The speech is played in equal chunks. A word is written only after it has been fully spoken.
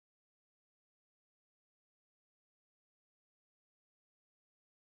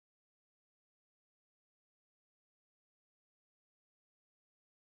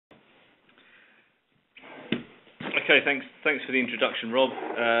Okay, thanks for the introduction, Rob.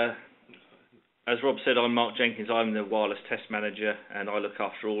 As Rob said, I'm Mark Jenkins. I'm the wireless test manager, and I look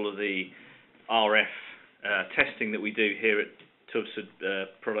after all of the RF testing that we do here at Tubsud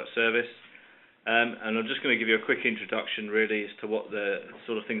Product Service. And I'm just going to give you a quick introduction, really, as to what the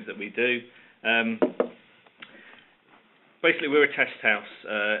sort of things that we do. Basically, we're a test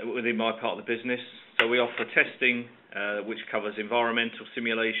house within my part of the business. So we offer testing, which covers environmental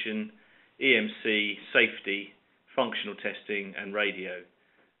simulation, EMC, safety, functional testing, and radio.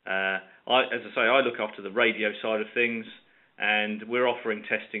 As I say, I look after the radio side of things, and we're offering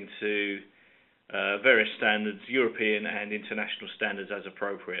testing to various standards, European and international standards as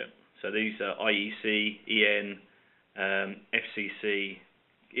appropriate. So these are IEC, EN, FCC,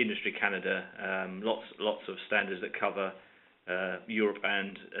 Industry Canada, lots of standards that cover Europe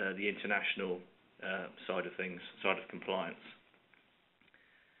and the international side of things, side of compliance.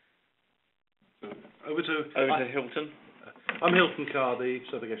 Over to Hilton. I'm Hilton Carr, the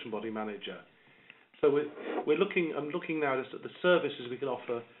certification body manager. So I'm looking now at the services we can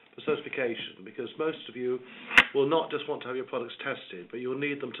offer for certification, because most of you will not just want to have your products tested, but you'll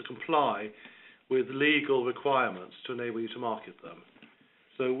need them to comply with legal requirements to enable you to market them.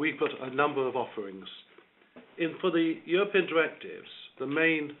 So we've got a number of offerings. For the European directives, the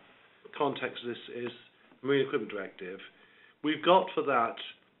main context of this is Marine Equipment Directive. We've got for that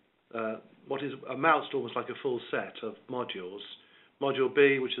what amounts to almost like a full set of modules. Module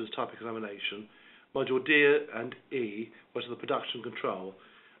B, which is the type examination. Module D and E, which is the production control.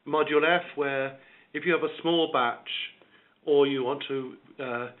 Module F, where if you have a small batch or you want to,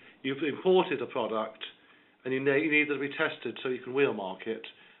 you've imported a product and you need it to be tested so you can wheel mark it,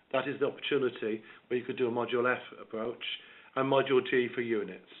 that is the opportunity where you could do a Module F approach, and Module G for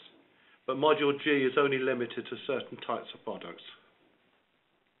units. But Module G is only limited to certain types of products.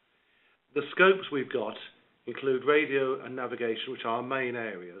 The scopes we've got include radio and navigation, which are our main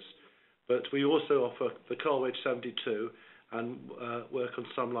areas, but we also offer the Colwage 72 and work on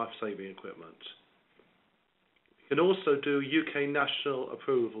some life-saving equipment. We can also do UK national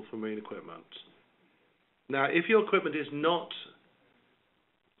approval for marine equipment. Now, if your equipment is not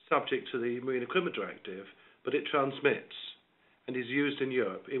subject to the Marine Equipment Directive, but it transmits and is used in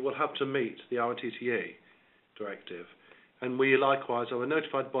Europe, it will have to meet the RTTE directive. And we likewise are a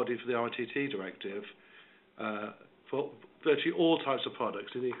notified body for the RTT directive for virtually all types of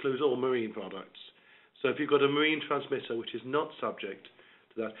products, and it includes all marine products. So if you've got a marine transmitter which is not subject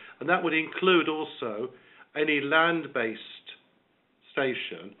to that, and that would include also any land-based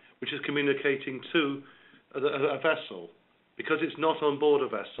station which is communicating to a vessel, because it's not on board a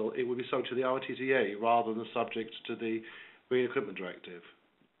vessel, it would be subject to the RTTA rather than subject to the Marine Equipment Directive.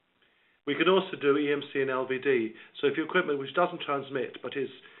 We can also do EMC and LVD. So if your equipment which doesn't transmit but is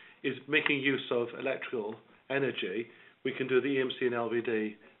making use of electrical energy, we can do the EMC and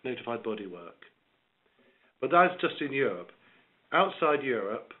LVD notified body work. But that's just in Europe. Outside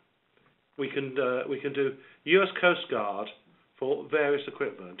Europe, we can do US Coast Guard for various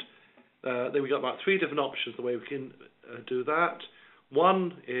equipment. Then we've got about 3 different options the way we can do that.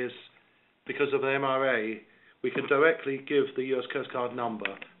 One is, because of the MRA, we can directly give the US Coast Guard number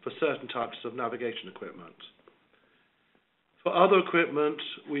for certain types of navigation equipment. For other equipment,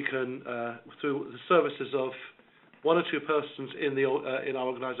 we can, through the services of 1 or 2 persons in our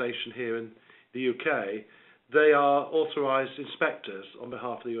organisation here in the UK, they are authorised inspectors on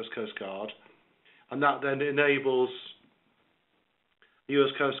behalf of the US Coast Guard, and that then enables the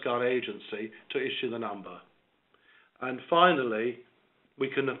US Coast Guard agency to issue the number. And finally, we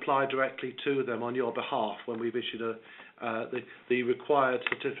can apply directly to them on your behalf when we've issued the required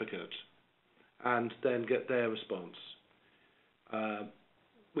certificate, and then get their response.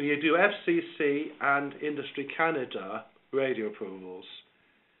 We do FCC and Industry Canada radio approvals.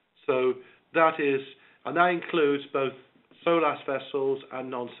 So that includes both SOLAS vessels and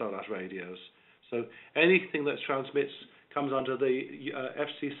non-SOLAS radios. So anything that transmits comes under the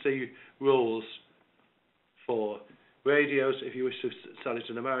FCC rules for radios if you wish to sell it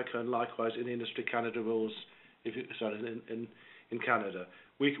in America, and likewise in Industry Canada rules if you sell it in Canada.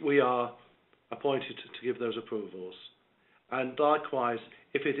 We are appointed to give those approvals. And likewise,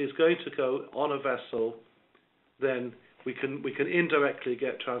 if it is going to go on a vessel, then we can indirectly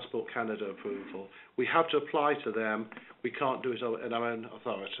get Transport Canada approval. We have to apply to them. We can't do it in our own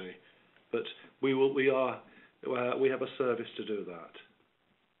authority, but we have a service to do that.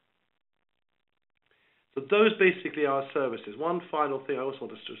 So those basically are services. One final thing I also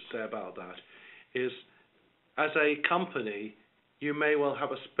want to say about that is, as a company, you may well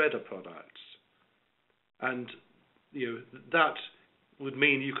have a spread of products, and that would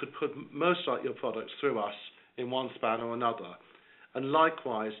mean you could put most of your products through us in one span or another. And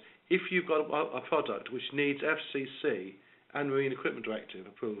likewise, if you've got a product which needs FCC and Marine Equipment Directive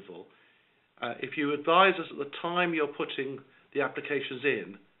approval, if you advise us at the time you're putting the applications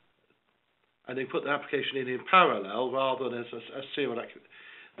in, and then put the application in parallel rather than as a serial,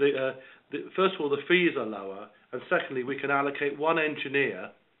 first of all, the fees are lower, and secondly, we can allocate one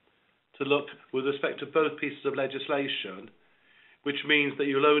engineer to look with respect to both pieces of legislation, which means that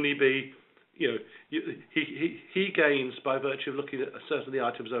you'll only be, he gains by virtue of looking at certain of the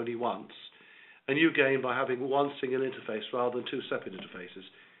items only once, and you gain by having one single interface rather than two separate interfaces.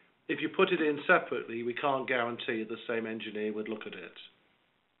 If you put it in separately, we can't guarantee the same engineer would look at it.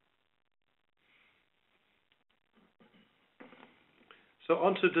 So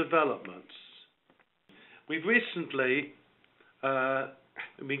on to developments. We've recently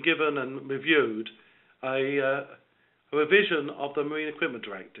been given and reviewed a revision of the Marine Equipment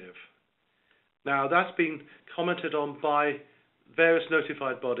Directive. Now, that's been commented on by various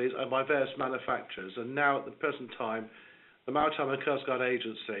notified bodies and by various manufacturers, and now at the present time, the Maritime and Coast Guard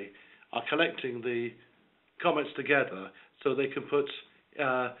Agency are collecting the comments together so they can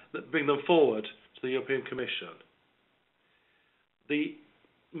bring them forward to the European Commission. The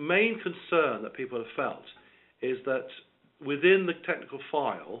main concern that people have felt is that within the technical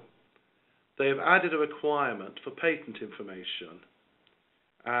file, they have added a requirement for patent information,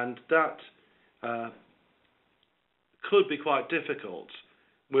 and that could be quite difficult.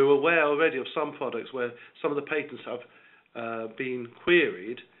 We're aware already of some products where some of the patents have been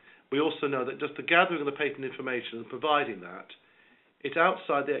queried. We also know that just the gathering of the patent information and providing that, it's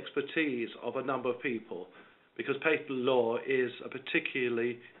outside the expertise of a number of people, because patent law is a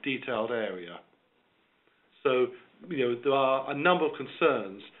particularly detailed area. So, there are a number of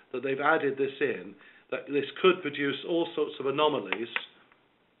concerns that they've added this in, that this could produce all sorts of anomalies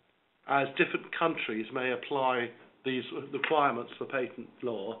as different countries may apply these requirements for patent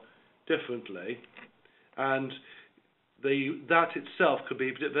law differently, and that itself could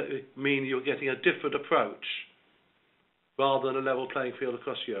mean you're getting a different approach rather than a level playing field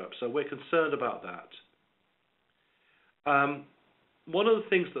across Europe. So we're concerned about that. One of the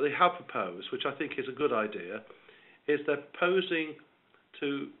things that they have proposed, which I think is a good idea, is they're proposing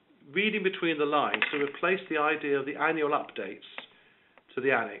to, reading between the lines, to replace the idea of the annual updates to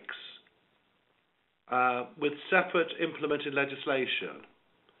the annex with separate implemented legislation.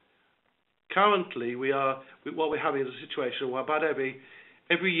 Currently, what we're having is a situation where about every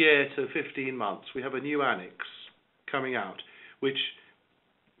year to 15 months we have a new annex coming out, which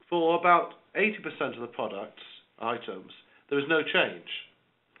for about 80% of the products, items, there is no change.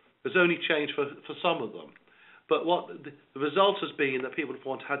 There's only change for some of them. But what the result has been that people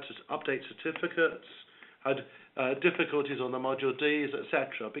have had to update certificates, had difficulties on the Module Ds,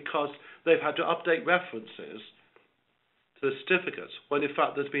 etc., because they've had to update references to the certificates, when in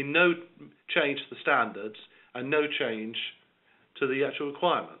fact there's been no change to the standards and no change to the actual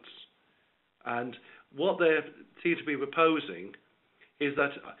requirements. And what they seem to be proposing is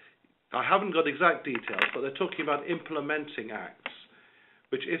that, I haven't got exact details, but they're talking about implementing acts,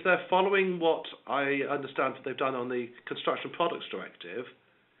 which if they're following what I understand they've done on the Construction Products Directive,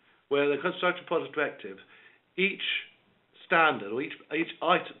 where the Construction Products Directive, each standard or each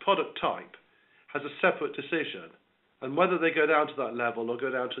product type has a separate decision, and whether they go down to that level or go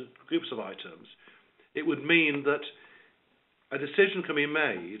down to groups of items, it would mean that a decision can be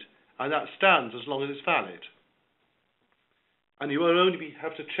made and that stands as long as it's valid. And you will only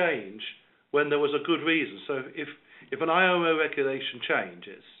have to change when there was a good reason. So if an IMO regulation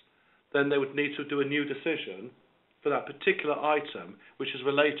changes, then they would need to do a new decision for that particular item, which is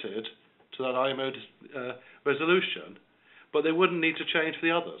related to that IMO resolution, but they wouldn't need to change for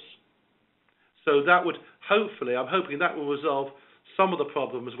the others. So that would, hopefully, I'm hoping that will resolve some of the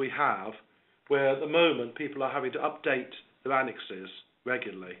problems we have, where at the moment people are having to update their annexes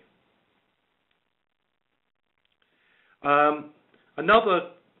regularly.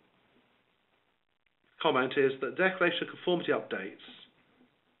 Another comment is that declaration of conformity updates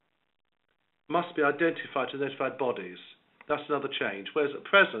must be identified to notified bodies. That's another change. Whereas at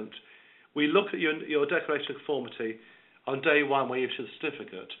present, we look at your declaration of conformity on day one when you issue the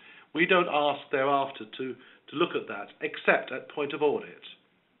certificate. We don't ask thereafter to look at that, except at point of audit.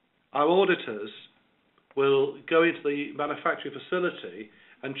 Our auditors will go into the manufacturing facility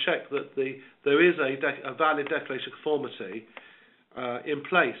and check that there is a valid declaration of conformity in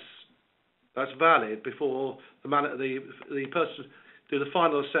place that's valid before the person do the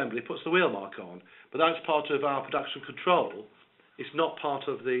final assembly puts the wheel mark on. But that's part of our production control. It's not part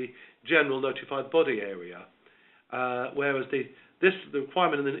of the general notified body area. Whereas the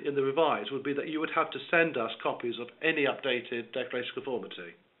requirement in the revised would be that you would have to send us copies of any updated declaration of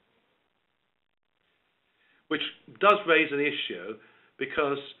conformity, which does raise an issue,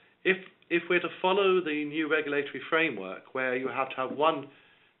 because if we're to follow the new regulatory framework where you have to have one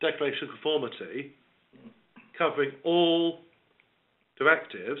declaration of conformity covering all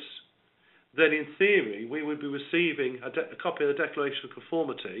directives, then in theory we would be receiving a copy of the declaration of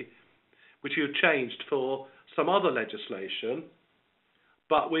conformity which you've changed for some other legislation,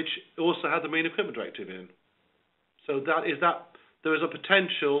 but which also had the Marine Equipment Directive in. So there is a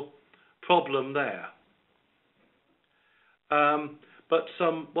potential problem there. But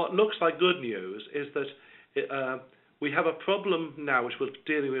what looks like good news is that we have a problem now, which we'll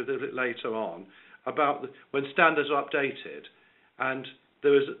deal with a bit later on, about when standards are updated, and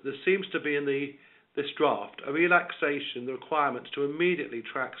there seems to be in this draft a relaxation in the requirements to immediately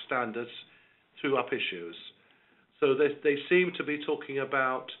track standards through up issues. So they seem to be talking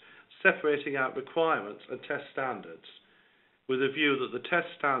about separating out requirements and test standards, with a view that the test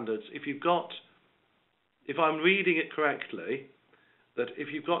standards, if I'm reading it correctly, that if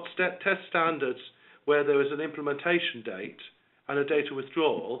you've got test standards where there is an implementation date and a data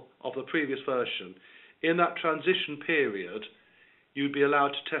withdrawal of the previous version, in that transition period, you'd be allowed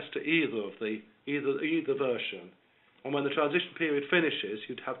to test to either version. And when the transition period finishes,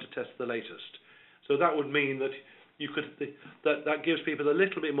 you'd have to test the latest. So that would mean that that gives people a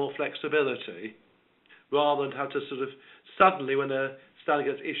little bit more flexibility, rather than have to sort of suddenly, when a standard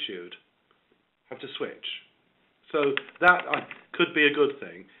gets issued, have to switch. So that could be a good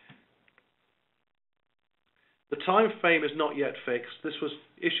thing. The time frame is not yet fixed. This was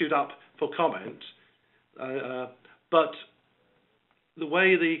issued up for comment, but the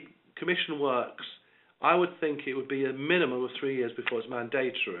way the Commission works, I would think it would be a minimum of 3 years before it's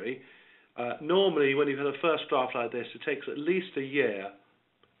mandatory. Normally, when you've had a first draft like this, it takes at least a year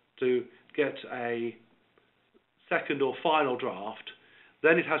to get a second or final draft.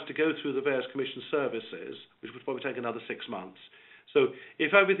 Then it has to go through the various Commission services, which would probably take another 6 months. So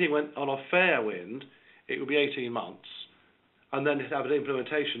if everything went on a fair wind, it would be 18 months. And then it'd have an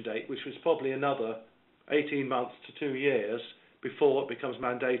implementation date, which was probably another 18 months to 2 years before it becomes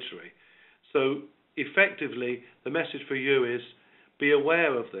mandatory. So effectively, the message for you is be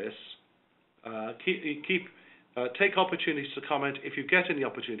aware of this. Take opportunities to comment if you get any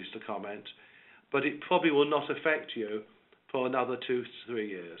opportunities to comment, but it probably will not affect you for another 2 to 3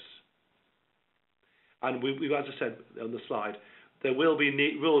 years. And we as I said on the slide, there will be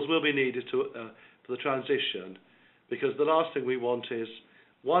rules will be needed for the transition, because the last thing we want is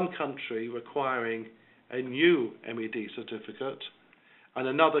one country requiring a new MED certificate and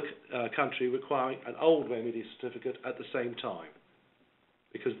another country requiring an old MED certificate at the same time,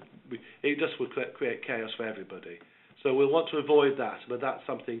 because it just would create chaos for everybody. So we'll want to avoid that, but that's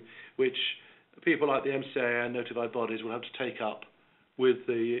something which people like the MCA and notified bodies will have to take up with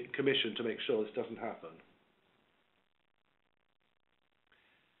the Commission to make sure this doesn't happen.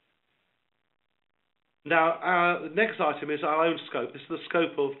 Now, the next item is our own scope. This is the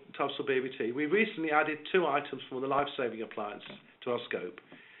scope of Tufts BAVT. We recently added 2 items from the life-saving appliance to our scope.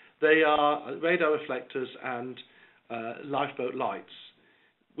 They are radar reflectors and lifeboat lights.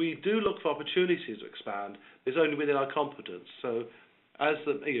 We do look for opportunities to expand. It's only within our competence. So, as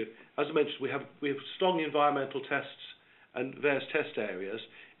I mentioned, we have strong environmental tests and various test areas.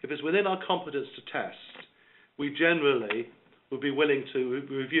 If it's within our competence to test, we generally would be willing to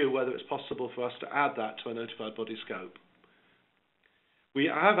review whether it's possible for us to add that to a notified body scope. We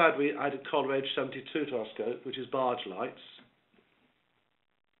added Collar Edge 72 to our scope, which is barge lights.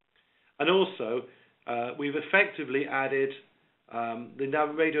 And also, we've effectively added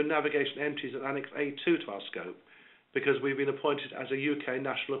the radio navigation entries at Annex A2 to our scope, because we've been appointed as a UK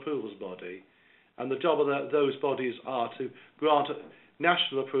national approvals body. And the job of those bodies are to grant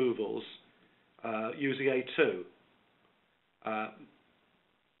national approvals using A2.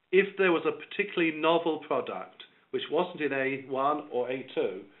 If there was a particularly novel product which wasn't in A1 or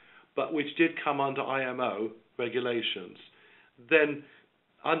A2, but which did come under IMO regulations, then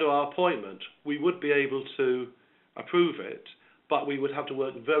under our appointment we would be able to approve it, but we would have to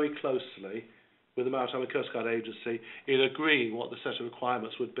work very closely with the Maritime and Coast Guard Agency in agreeing what the set of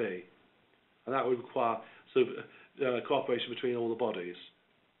requirements would be. And that would require sort of cooperation between all the bodies.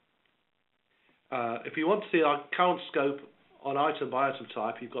 If you want to see our current scope on item by item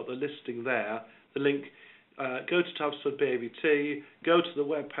type, you've got the listing there, the link. Go to Tufts BAVT, go to the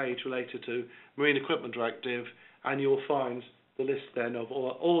web page related to Marine Equipment Directive, and you'll find the list then of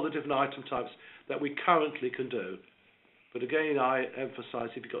all the different item types that we currently can do. But again, I emphasise,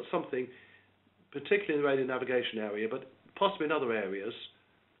 if you've got something, particularly in the radio navigation area, but possibly in other areas,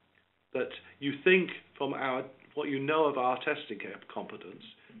 that you think from what you know of our testing competence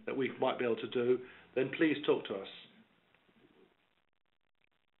that we might be able to do, then please talk to us.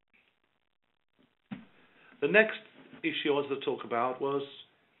 The next issue I wanted to talk about was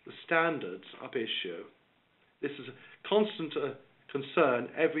the standards up issue. This is a constant concern.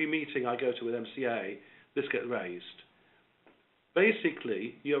 Every meeting I go to with MCA, this gets raised.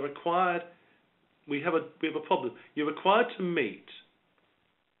 Basically, you're required. We have a problem. You're required to meet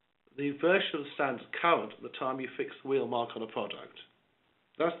the version of the standard current at the time you fix the wheel mark on a product.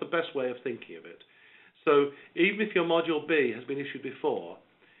 That's the best way of thinking of it. So even if your Module B has been issued before,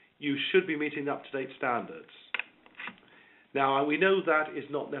 you should be meeting up-to-date standards. Now, we know that is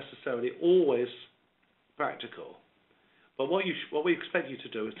not necessarily always practical, but what we expect you to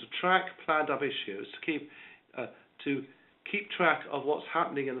do is to track planned up issues, to keep track of what's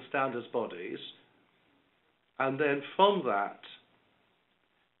happening in the standards bodies, and then from that,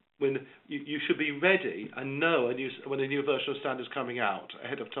 when you should be ready and know when a new version of standards is coming out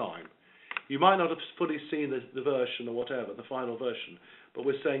ahead of time. You might not have fully seen the version or whatever, the final version, but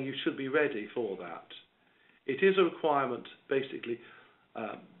we're saying you should be ready for that. It is a requirement, basically,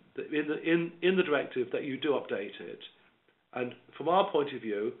 in the directive that you do update it. And from our point of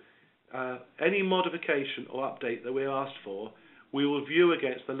view, any modification or update that we're asked for, we will view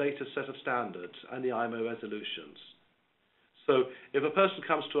against the latest set of standards and the IMO resolutions. So if a person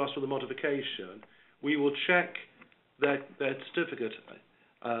comes to us with a modification, we will check their certificate,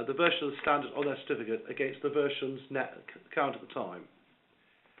 the version of the standard on their certificate against the versions current at the time.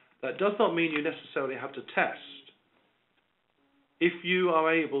 That does not mean you necessarily have to test. If you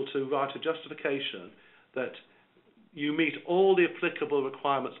are able to write a justification that you meet all the applicable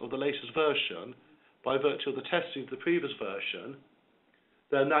requirements of the latest version by virtue of the testing of the previous version,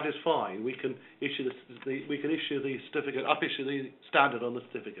 then that is fine. We can issue the certificate, up-issue the standard on the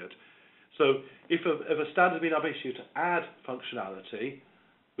certificate. So if a standard has been up-issued to add functionality,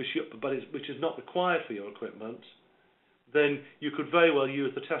 which is not required for your equipment, then you could very well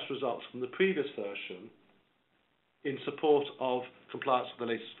use the test results from the previous version in support of compliance with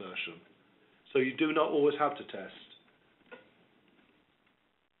the latest version. So you do not always have to test.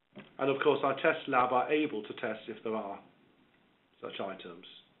 And of course, our test lab are able to test if there are such items.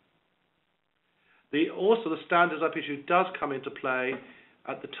 Also, the standards up issue does come into play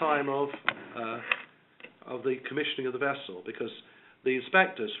at the time of the commissioning of the vessel, because the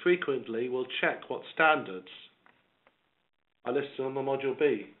inspectors frequently will check what standards are listed on the Module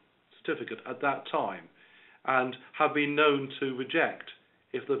B certificate at that time, and have been known to reject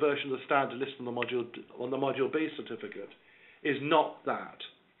if the version of the standard listed on the Module B certificate is not that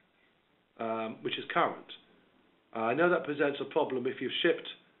which is current. I know that presents a problem if you've shipped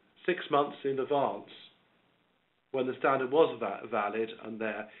 6 months in advance when the standard was valid and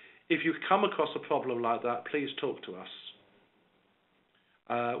there. If you come across a problem like that, please talk to us.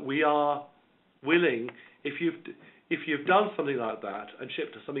 We are willing, if you've done something like that and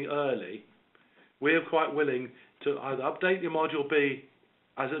shipped something early, we are quite willing to either update your Module B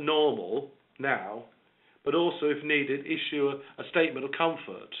as a normal now, but also, if needed, issue a statement of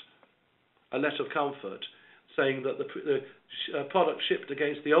comfort, a letter of comfort, saying that the product shipped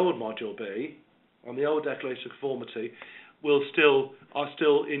against the old Module B on the old Declaration of Conformity are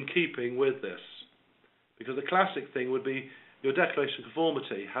still in keeping with this. Because the classic thing would be your Declaration of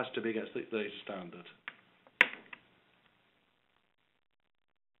Conformity has to be against the latest standard.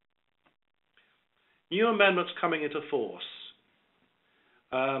 New amendments coming into force.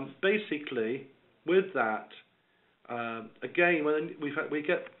 Basically, with that, again, we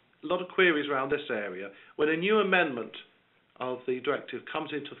get a lot of queries around this area. When a new amendment of the directive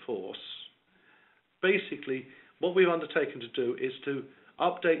comes into force, basically what we've undertaken to do is to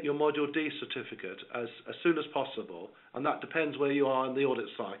update your Module D certificate as soon as possible, and that depends where you are in the audit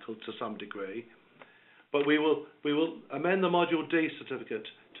cycle to some degree. But we will amend the Module D certificate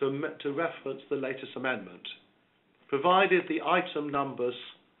to reference the latest amendment, provided the item numbers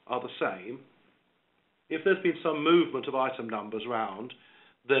are the same. If there's been some movement of item numbers around,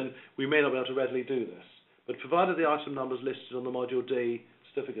 then we may not be able to readily do this. But provided the item numbers listed on the Module D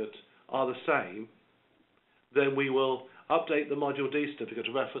certificate are the same, then we will update the Module D certificate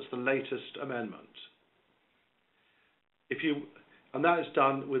to reference the latest amendment. And that is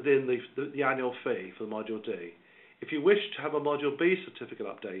done within the annual fee for the Module D. If you wish to have a Module B certificate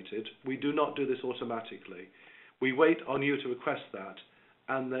updated, we do not do this automatically. We wait on you to request that,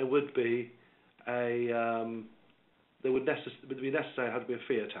 and there would be necessary to have to be a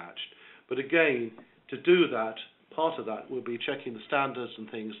fee attached. But again, to do that, part of that will be checking the standards and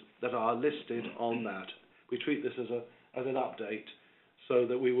things that are listed on that. We treat this as as an update, so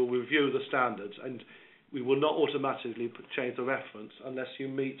that we will review the standards, and we will not automatically change the reference unless you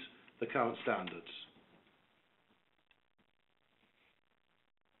meet the current standards.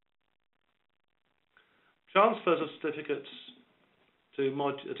 Transfers of certificates to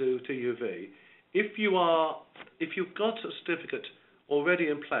TUV. If you've got a certificate already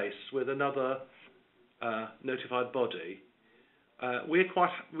in place with another notified body, we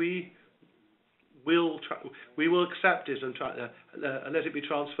will accept it and let it be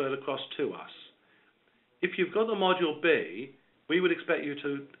transferred across to us. If you've got the module B, we would expect you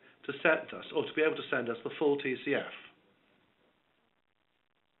to send us, or to be able to send us, the full TCF.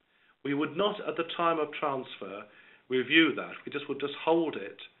 We would not, at the time of transfer, review that. We would just hold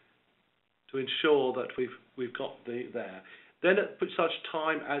it to ensure that we've got there. Then at such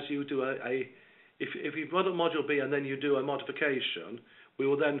time as you do if you've got a module B and then you do a modification, we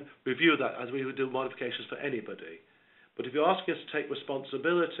will then review that as we would do modifications for anybody. But if you're asking us to take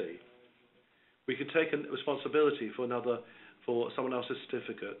responsibility, we can take responsibility for someone else's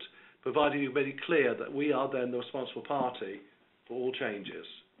certificate, provided you've made it clear that we are then the responsible party for all changes.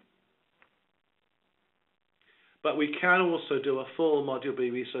 But we can also do a full Module B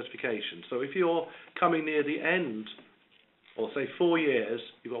recertification. So if you're coming near the end, or say 4 years,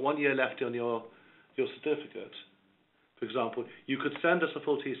 you've got 1 year left on your certificate, for example, you could send us a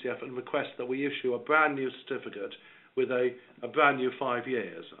full TCF and request that we issue a brand new certificate with a brand new 5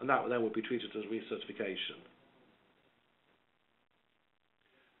 years, and that then would be treated as recertification.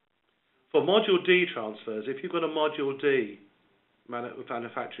 For Module D transfers, if you've got a Module D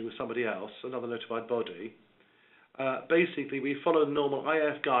manufacturing with somebody else, another notified body, basically we follow the normal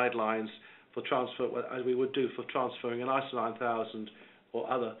IF guidelines for transfer, as we would do for transferring an ISO 9000 or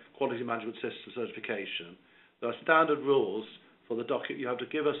other quality management system certification. There are standard rules for the document. You have to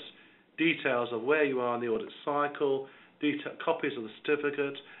give us details of where you are in the audit cycle, copies of the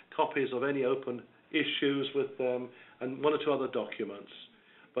certificate, copies of any open issues with them, and 1 or 2 other documents.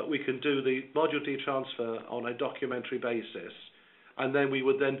 But we can do the Module D transfer on a documentary basis, and then we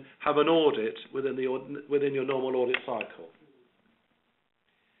would then have an audit within your normal audit cycle.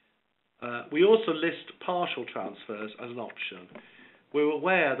 We also list partial transfers as an option. We're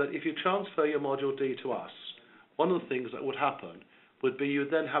aware that if you transfer your Module D to us, one of the things that would happen would be you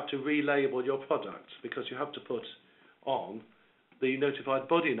then have to relabel your product, because you have to put on the notified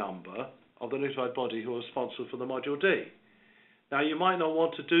body number of the notified body who is responsible for the Module D. Now, you might not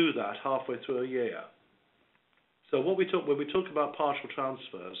want to do that halfway through a year. So when we talk about partial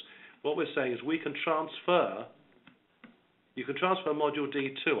transfers, what we're saying is you can transfer Module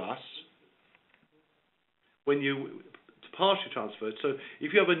D to us when you partially transfer it. So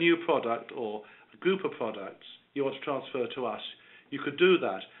if you have a new product or a group of products you want to transfer to us, you could do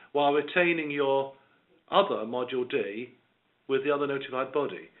that while retaining your other Module D with the other notified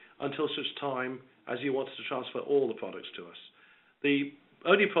body until such time as you want to transfer all the products to us. The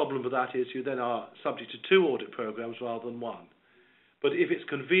only problem with that is you then are subject to 2 audit programs rather than 1. But if it's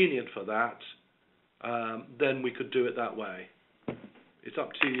convenient for that, then we could do it that way. It's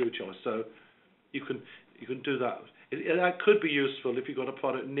up to your choice. So you can do that. That could be useful if you've got a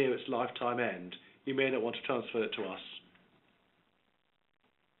product near its lifetime end. You may not want to transfer it to us.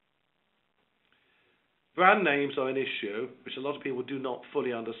 Brand names are an issue which a lot of people do not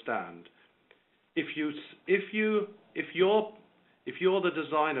fully understand. If you're the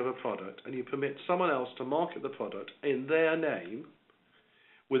designer of a product and you permit someone else to market the product in their name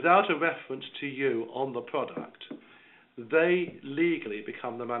without a reference to you on the product, they legally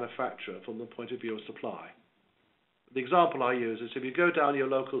become the manufacturer from the point of view of supply. The example I use is if you go down your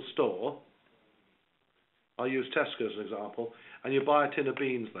local store, I'll use Tesco as an example, and you buy a tin of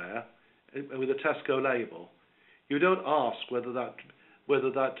beans there with a Tesco label, you don't ask whether that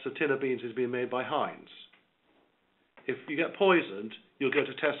tin of beans is being made by Heinz. If you get poisoned, you'll go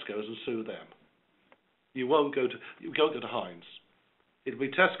to Tesco's and sue them. You won't go to Heinz. It'll be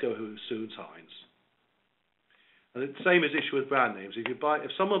Tesco who sues Heinz. And the same is the issue with brand names.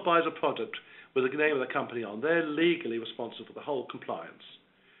 If someone buys a product with the name of the company on, they're legally responsible for the whole compliance.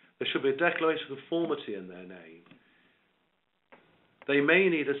 There should be a declaration of conformity in their name. They may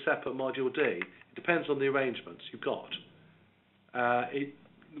need a separate Module D. It depends on the arrangements you've got.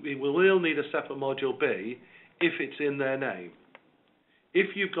 We will need a separate Module B if it's in their name.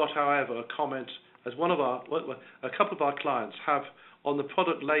 If you've got, however, a comment, as a couple of our clients have on the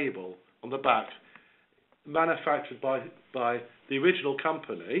product label on the back, manufactured by the original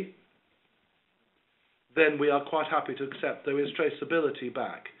company, then we are quite happy to accept there is traceability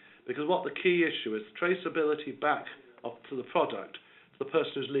back. Because what the key issue is, traceability back to the product, to the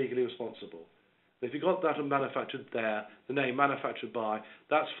person who's legally responsible. If you've got that manufactured there, the name manufactured by,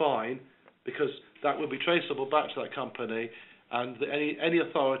 that's fine, because that will be traceable back to that company, and any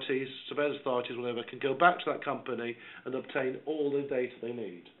authorities, surveillance authorities, whatever, can go back to that company and obtain all the data they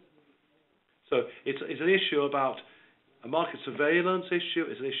need. So it's an issue about a market surveillance issue,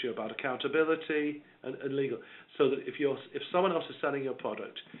 it's an issue about accountability and legal. So that if someone else is selling your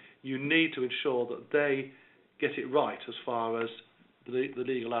product, you need to ensure that they get it right as far as the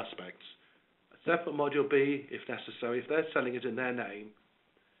legal aspects. A separate Module B, if necessary, if they're selling it in their name.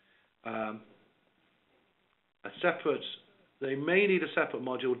 They may need a separate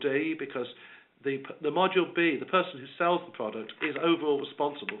Module D, because the Module B, the person who sells the product, is overall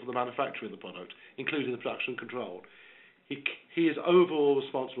responsible for the manufacture of the product, including the production control. He is overall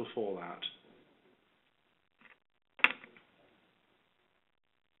responsible for that.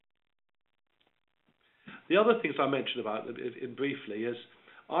 The other things I mentioned about briefly is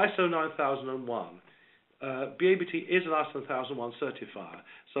ISO 9001. BABT is an ISO 9001 certifier.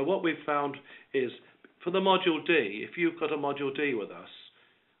 So what we've found is, for the Module D, if you've got a Module D with us,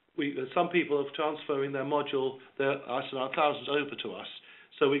 some people are transferring their ISO 9000s over to us,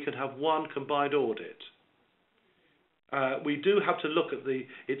 so we can have one combined audit. We do have to look at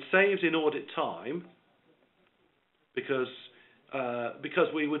it saves in audit time, because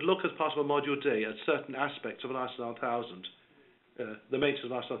we would look as part of a Module D at certain aspects of an ISO 9000, the maintenance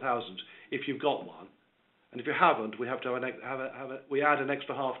of an ISO 9000, if you've got one. And if you haven't, we have to we add an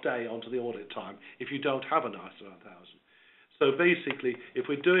extra half day onto the audit time if you don't have an ISO 9000. So basically, if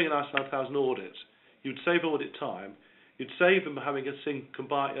we're doing an ISO 9000 audit, you'd save audit time, you'd save them having a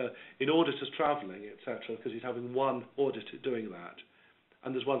in auditors travelling, etc., because you're having one auditor doing that,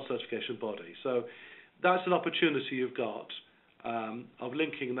 and there's one certification body. So that's an opportunity you've got of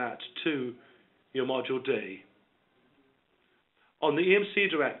linking that to your Module D. On the EMC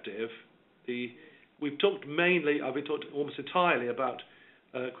directive, I've been talked almost entirely about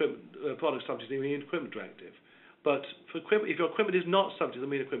products subject to the Marine Equipment Directive. But if your equipment is not subject to the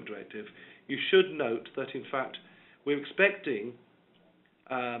Marine Equipment Directive, you should note that, in fact, we're expecting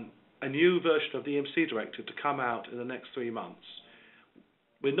a new version of the EMC Directive to come out in the next 3 months.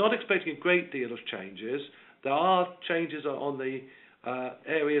 We're not expecting a great deal of changes. There are changes on the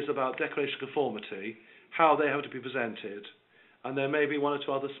areas about declaration of conformity, how they have to be presented, and there may be one or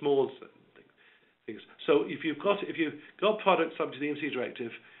two other small things. So if you've got products subject to the EMC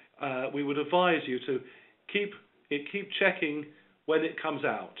Directive, we would advise you to keep checking when it comes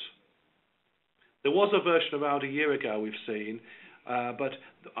out. There was a version around a year ago we've seen, but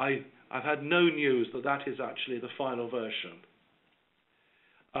I've had no news that is actually the final version.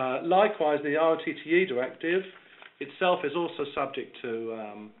 Likewise, the RTTE Directive itself is also subject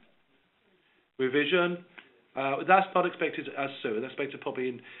to revision. That's not expected as soon. That's expected probably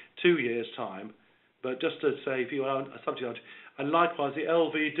in 2 years' time. But just to say, if you are subject, and likewise the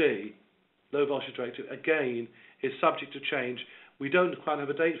LVD, Low Voltage Directive, again is subject to change. We don't quite have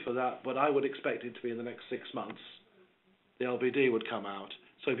a date for that, but I would expect it to be in the next 6 months. The LVD would come out.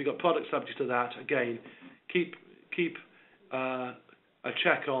 So if you've got products subject to that, again, keep a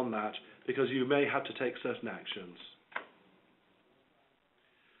check on that, because you may have to take certain actions.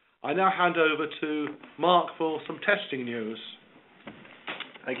 I now hand over to Mark for some testing news.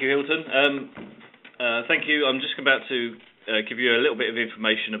 Thank you, Hilton. Thank you. I'm just about to give you a little bit of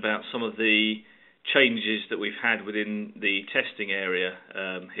information about some of the changes that we've had within the testing area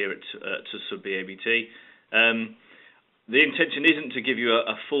here at TUSUD BABT. The intention isn't to give you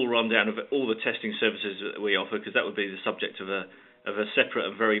a full rundown of all the testing services that we offer, because that would be the subject of a separate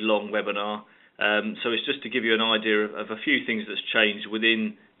and very long webinar. So it's just to give you an idea of a few things that's changed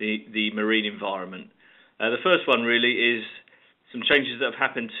within the marine environment. The first one really is some changes that have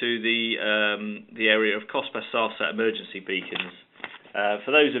happened to the area of COSPAS SARSAT emergency beacons.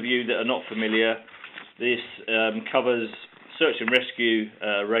 For those of you that are not familiar, this covers search and rescue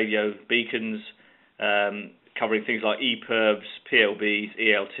radio beacons, covering things like EPIRBs, PLBs,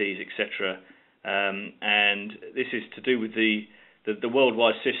 ELTs, etc. And this is to do with the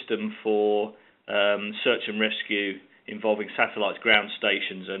worldwide system for search and rescue, involving satellites, ground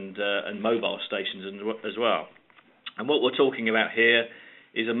stations, and mobile stations as well. And what we're talking about here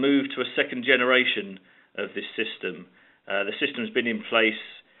is a move to a second generation of this system. The system's been in place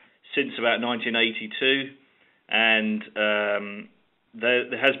since about 1982, and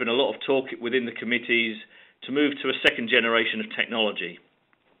there has been a lot of talk within the committees to move to a second generation of technology.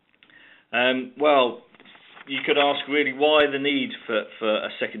 Well, you could ask really why the need for a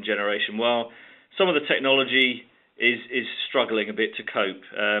second generation. Well, some of the technology is struggling a bit to cope.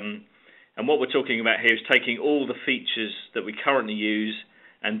 And what we're talking about here is taking all the features that we currently use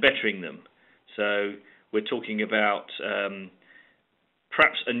and bettering them. So we're talking about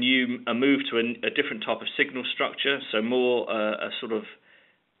perhaps a move to a different type of signal structure, so more a sort of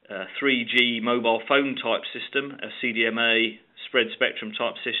 3G mobile phone type system, a CDMA spread spectrum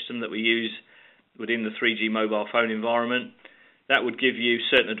type system that we use within the 3G mobile phone environment. That would give you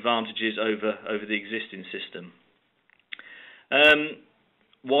certain advantages over the existing system.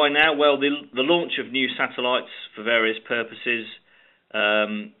 Why now? Well, the launch of new satellites for various purposes,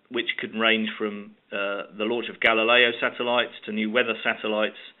 which could range from the launch of Galileo satellites to new weather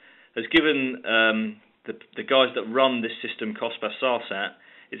satellites, has given the guys that run this system, COSPAS SARSAT,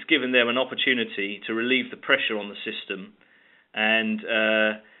 it's given them an opportunity to relieve the pressure on the system, and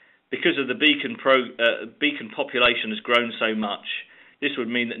because of the beacon population has grown so much, this would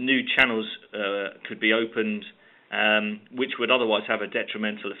mean that new channels could be opened, which would otherwise have a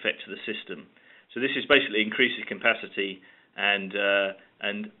detrimental effect to the system. So this is basically increasing capacity and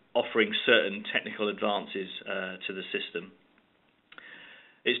offering certain technical advances to the system.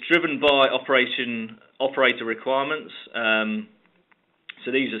 It's driven by operator requirements.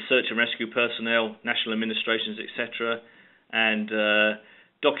 So these are search and rescue personnel, national administrations, etc. And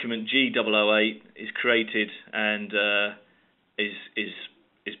document G008 is created and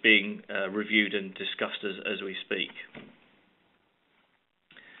is being reviewed and discussed as we speak.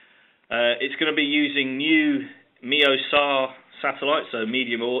 It's going to be using new MEO-SAR satellites, so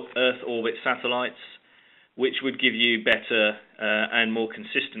medium Earth orbit satellites, which would give you better and more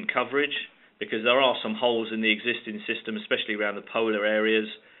consistent coverage, because there are some holes in the existing system, especially around the polar areas.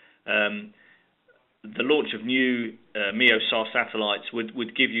 The launch of new MEO-SAR satellites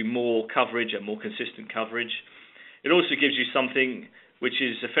would give you more coverage and more consistent coverage. It also gives you something which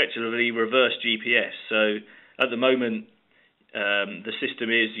is effectively reverse GPS. So at the moment, the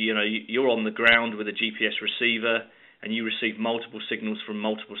system is, you're on the ground with a GPS receiver and you receive multiple signals from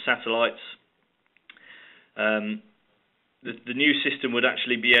multiple satellites. The new system would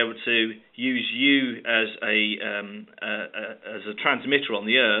actually be able to use you as a transmitter on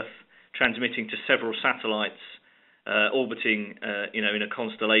the Earth, transmitting to several satellites orbiting, in a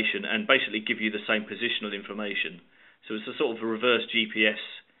constellation, and basically give you the same positional information. So it's a sort of a reverse GPS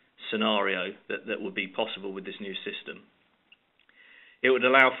scenario that would be possible with this new system. It would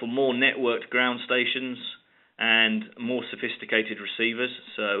allow for more networked ground stations and more sophisticated receivers.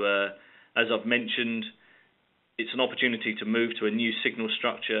 So as I've mentioned, it's an opportunity to move to a new signal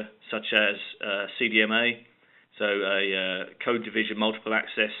structure such as CDMA, so a code division multiple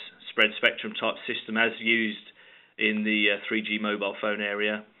access spread spectrum type system as used in the 3G mobile phone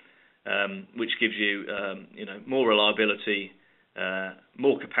area, which gives you more reliability,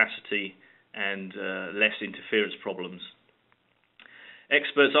 more capacity, and less interference problems.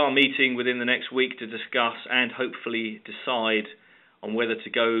 Experts are meeting within the next week to discuss and hopefully decide on whether to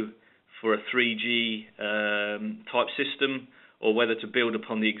go for a 3G type system or whether to build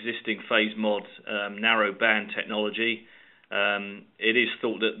upon the existing phase mod narrow band technology. It is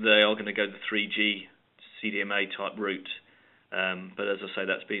thought that they are going to go the 3G CDMA type route, but as I say,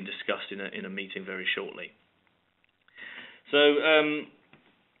 that's being discussed in a meeting very shortly. So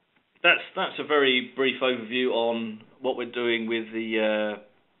that's a very brief overview on what we're doing with the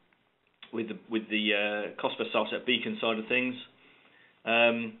COSPAS SARSAT beacon side of things.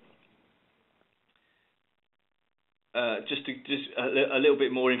 Just a little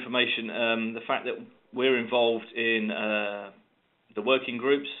bit more information. The fact that we're involved in the working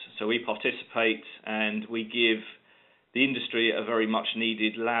groups, so we participate and we give the industry a very much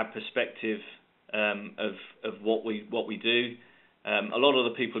needed lab perspective of what we do. A lot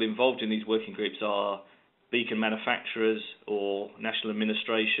of the people involved in these working groups are beacon manufacturers or national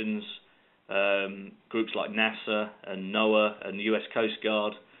administrations, groups like NASA and NOAA and the US Coast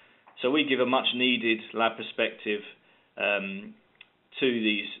Guard. So we give a much needed lab perspective to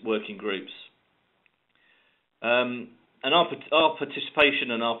these working groups. And our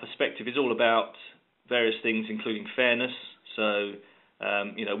participation and our perspective is all about various things, including fairness. So,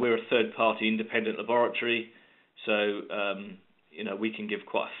 we're a third-party independent laboratory, so, we can give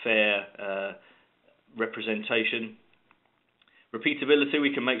quite a fair representation. Repeatability,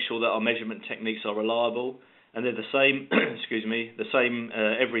 we can make sure that our measurement techniques are reliable and they're the same, the same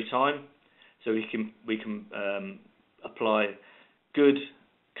every time. So we can apply good,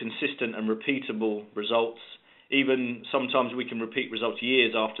 consistent and repeatable results. Even sometimes we can repeat results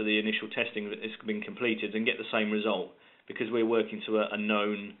years after the initial testing that has been completed and get the same result because we're working to a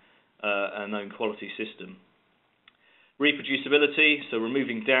known quality system. Reproducibility, so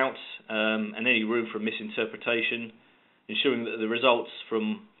removing doubts and any room for misinterpretation, ensuring that the results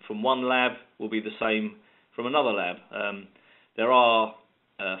from one lab will be the same from another lab. There are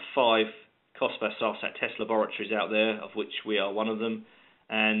 5 cost-based SARSAT test laboratories out there, of which we are one of them,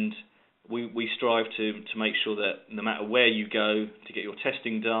 and we strive to make sure that no matter where you go to get your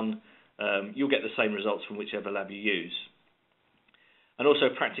testing done, you'll get the same results from whichever lab you use. And also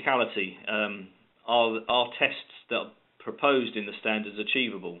practicality. Are tests that are proposed in the standards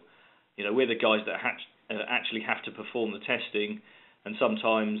achievable? You know, we're the guys that actually have to perform the testing, and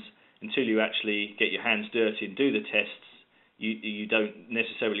sometimes until you actually get your hands dirty and do the tests, you don't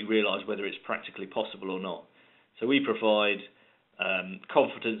necessarily realise whether it's practically possible or not. So we provide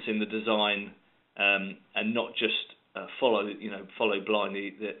confidence in the design and not just follow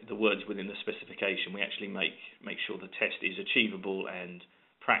blindly the words within the specification. We actually make sure the test is achievable and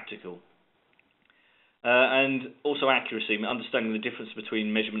practical. And also accuracy, understanding the difference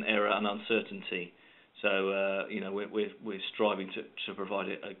between measurement error and uncertainty. So we're striving to provide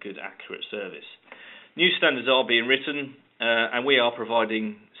a good, accurate service. New standards are being written, and we are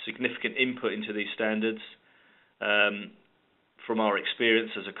providing significant input into these standards from our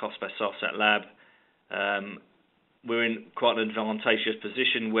experience as a cost-based SARSAT lab. We're in quite an advantageous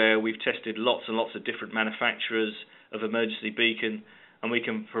position where we've tested lots and lots of different manufacturers of emergency beacon, and we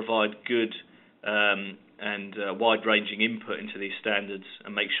can provide good and wide-ranging input into these standards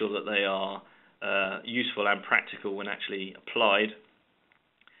and make sure that they are useful and practical when actually applied.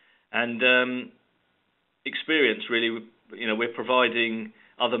 And experience, really, we're providing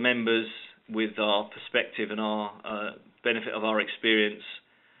other members with our perspective and our benefit of our experience.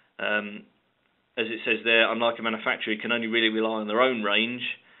 As it says there, unlike a manufacturer, you can only really rely on their own range,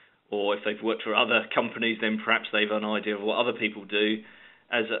 or if they've worked for other companies, then perhaps they've an idea of what other people do.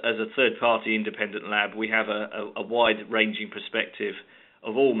 As a third-party independent lab, we have a wide-ranging perspective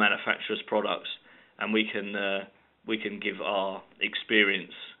of all manufacturers' products, and we can give our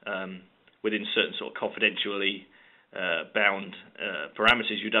experience within certain sort of confidentially bound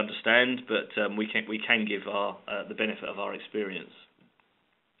parameters you'd understand, but we can give the benefit of our experience.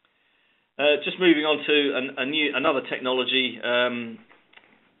 Just moving on to another technology,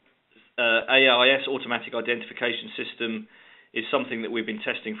 AIS, Automatic Identification System, is something that we've been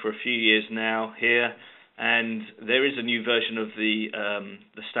testing for a few years now here, and there is a new version of the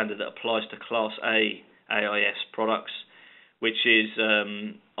standard that applies to Class A AIS products, which is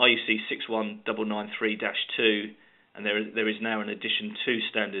IEC 61993-2, and there is now an Edition 2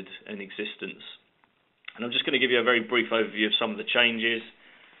 standard in existence. And I'm just going to give you a very brief overview of some of the changes.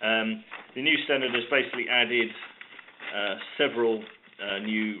 The new standard has basically added several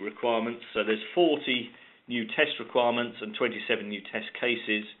new requirements. So there's 40 new test requirements and 27 new test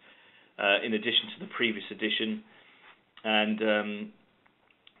cases in addition to the previous edition. And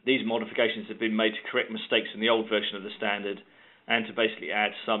these modifications have been made to correct mistakes in the old version of the standard and to basically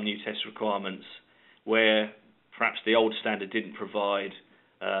add some new test requirements where perhaps the old standard didn't provide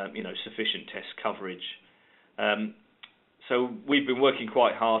sufficient test coverage. So we've been working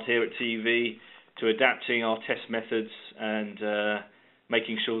quite hard here at TV to adapting our test methods and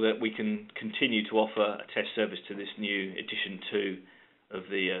making sure that we can continue to offer a test service to this new Edition 2 of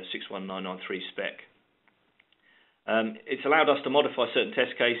the 61993 spec. It's allowed us to modify certain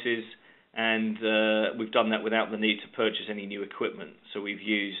test cases, and we've done that without the need to purchase any new equipment. So we've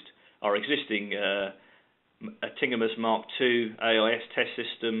used our existing Tingamus Mark II AIS test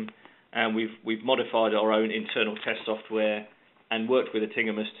system, and we've modified our own internal test software and worked with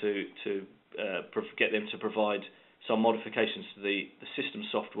Tingamus to get them to provide some modifications to the system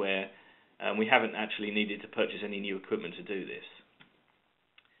software, and we haven't actually needed to purchase any new equipment to do this.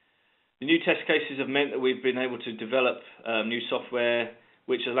 The new test cases have meant that we've been able to develop new software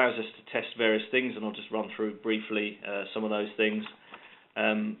which allows us to test various things, and I'll just run through briefly some of those things.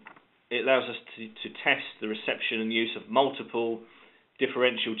 It allows us to test the reception and use of multiple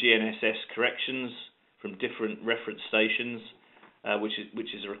differential GNSS corrections from different reference stations, which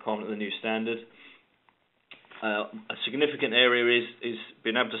is a requirement of the new standard. A significant area is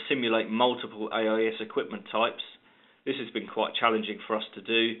being able to simulate multiple AIS equipment types. This has been quite challenging for us to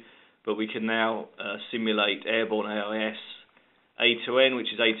do, but we can now simulate airborne AIS, A2N,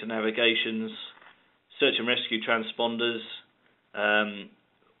 which is A to navigations, search and rescue transponders,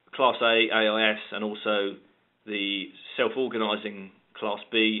 Class A AIS, and also the self-organising Class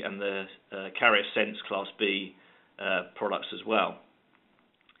B and the Carrier Sense Class B products as well.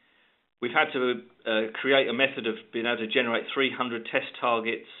 We've had to create a method of being able to generate 300 test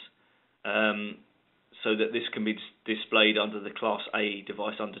targets so that this can be displayed under the Class A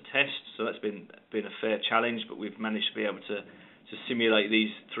device under test. So that's been a fair challenge, but we've managed to be able to simulate these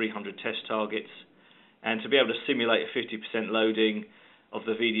 300 test targets and to be able to simulate a 50% loading of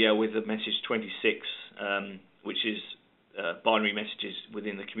the VDL with the message 26, which is binary messages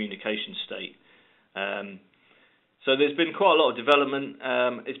within the communication state. So there's been quite a lot of development.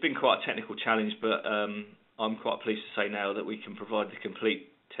 It's been quite a technical challenge, but I'm quite pleased to say now that we can provide the complete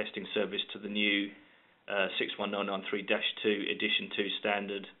testing service to the new 61993-2 Edition 2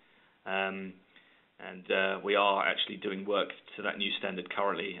 standard, and we are actually doing work to that new standard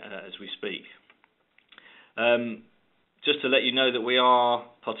currently as we speak. Just to let you know that we are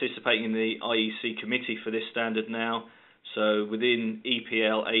participating in the IEC committee for this standard now. So within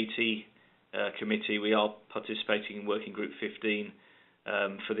EPL 80 committee, we are participating in Working Group 15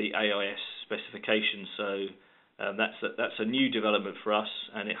 for the AIS specification. So that's a new development for us,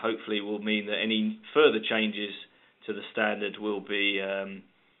 and it hopefully will mean that any further changes to the standard will be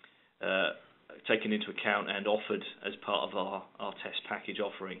taken into account and offered as part of our test package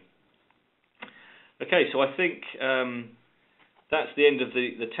offering. Okay, so I think that's the end of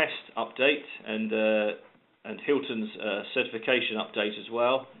the test update and Hilton's certification update as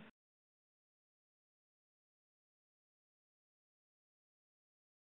well.